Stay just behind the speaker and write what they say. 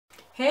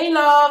Hey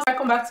loves,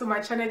 welcome back to my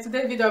channel.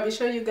 Today's video I'll be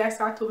showing you guys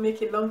how to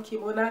make a long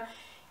kimono.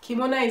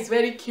 Kimono is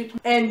very cute,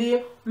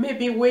 and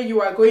maybe when you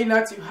are going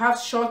out you have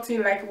short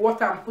thing like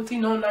what I'm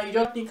putting on now. You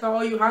just think,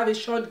 oh, you have a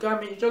short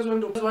garment, you just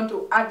want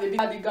to add a big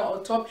cardigan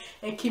on top,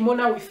 and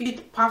kimono will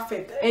fit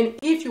perfect. And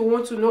if you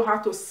want to know how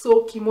to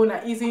sew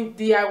kimono using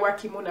DIY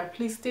kimono,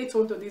 please stay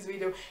tuned to this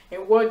video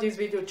and watch this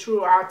video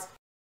throughout.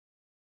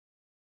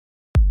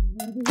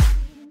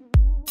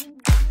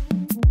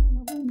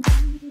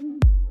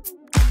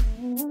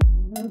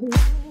 I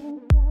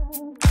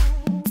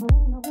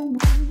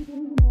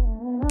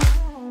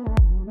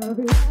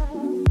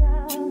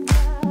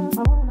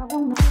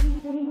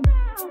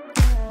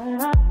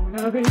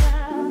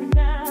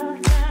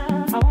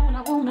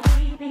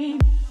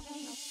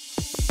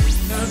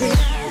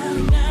wanna